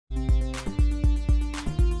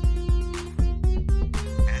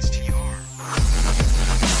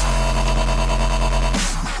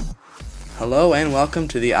Hello and welcome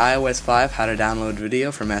to the iOS 5 how to download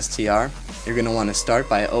video from STR. You're going to want to start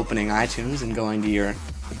by opening iTunes and going to your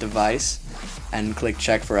device and click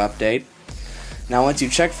check for update. Now once you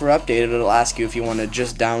check for update, it'll ask you if you want to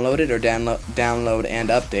just download it or download and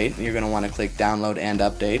update. You're going to want to click download and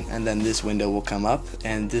update, and then this window will come up,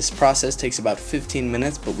 and this process takes about 15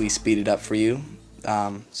 minutes, but we speed it up for you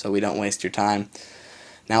so we don't waste your time.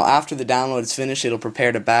 Now after the download is finished, it'll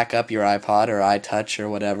prepare to back up your iPod or iTouch or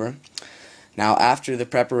whatever. Now after the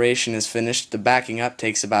preparation is finished, the backing up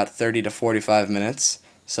takes about 30 to 45 minutes,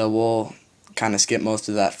 so we'll kind of skip most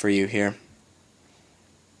of that for you here.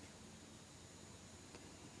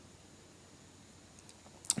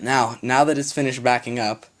 Now that it's finished backing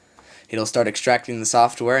up, it'll start extracting the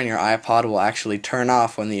software, and your iPod will actually turn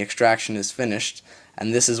off when the extraction is finished,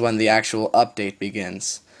 and this is when the actual update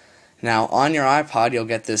begins. Now on your iPod you'll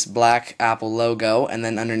get this black Apple logo, and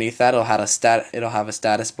then underneath that it'll have a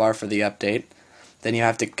status bar for the update. Then you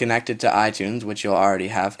have to connect it to iTunes, which you'll already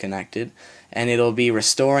have connected, and it'll be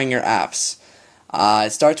restoring your apps.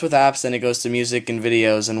 It starts with apps, then it goes to music and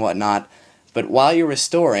videos and whatnot, but while you're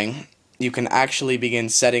restoring, you can actually begin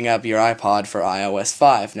setting up your iPod for iOS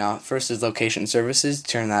 5. Now first is location services,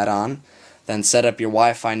 turn that on, then set up your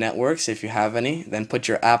Wi-Fi networks if you have any, then put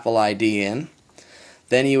your Apple ID in.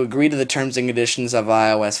 Then you agree to the terms and conditions of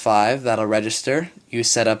iOS 5, that'll register. You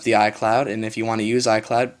set up the iCloud, and if you want to use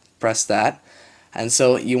iCloud, press that. And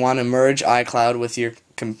so you want to merge iCloud with your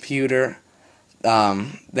computer.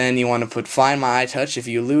 Then you want to put Find My iTouch. If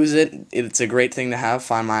you lose it, it's a great thing to have,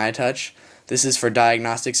 Find My iTouch. This is for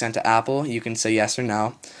Diagnostics sent to Apple. You can say yes or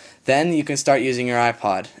no. Then you can start using your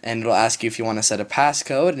iPod, and it'll ask you if you want to set a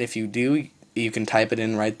passcode, and if you do, you can type it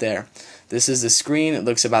in right there. This is the screen. It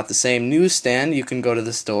looks about the same. Newsstand, you can go to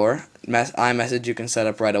the store. iMessage you can set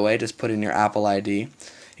up right away. Just put in your Apple ID.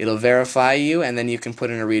 It'll verify you, and then you can put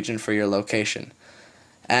in a region for your location.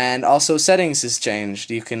 And also settings has changed.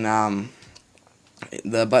 You can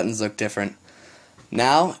the buttons look different.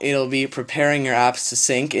 Now it'll be preparing your apps to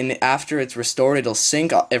sync, and after it's restored, it'll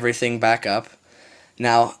sync everything back up.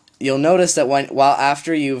 Now you'll notice that while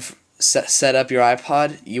after you've set up your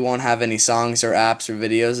iPod, you won't have any songs or apps or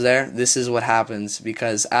videos there. This is what happens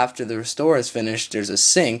because after the restore is finished, there's a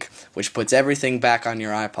sync which puts everything back on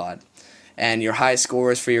your iPod, and your high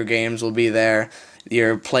scores for your games will be there,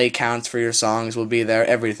 your play counts for your songs will be there,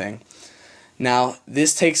 everything. Now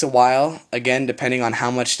this takes a while, again depending on how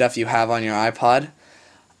much stuff you have on your iPod,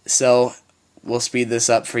 so we'll speed this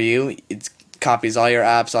up for you. It copies all your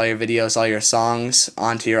apps, all your videos, all your songs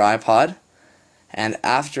onto your iPod. And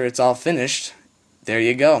after it's all finished, there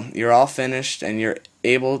you go. You're all finished and you're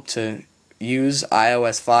able to use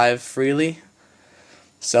iOS 5 freely.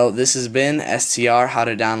 So this has been STR, how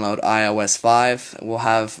to download iOS 5. We'll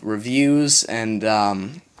have reviews and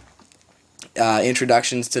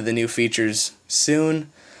introductions to the new features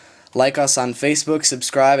soon. Like us on Facebook,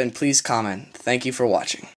 subscribe, and please comment. Thank you for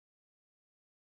watching.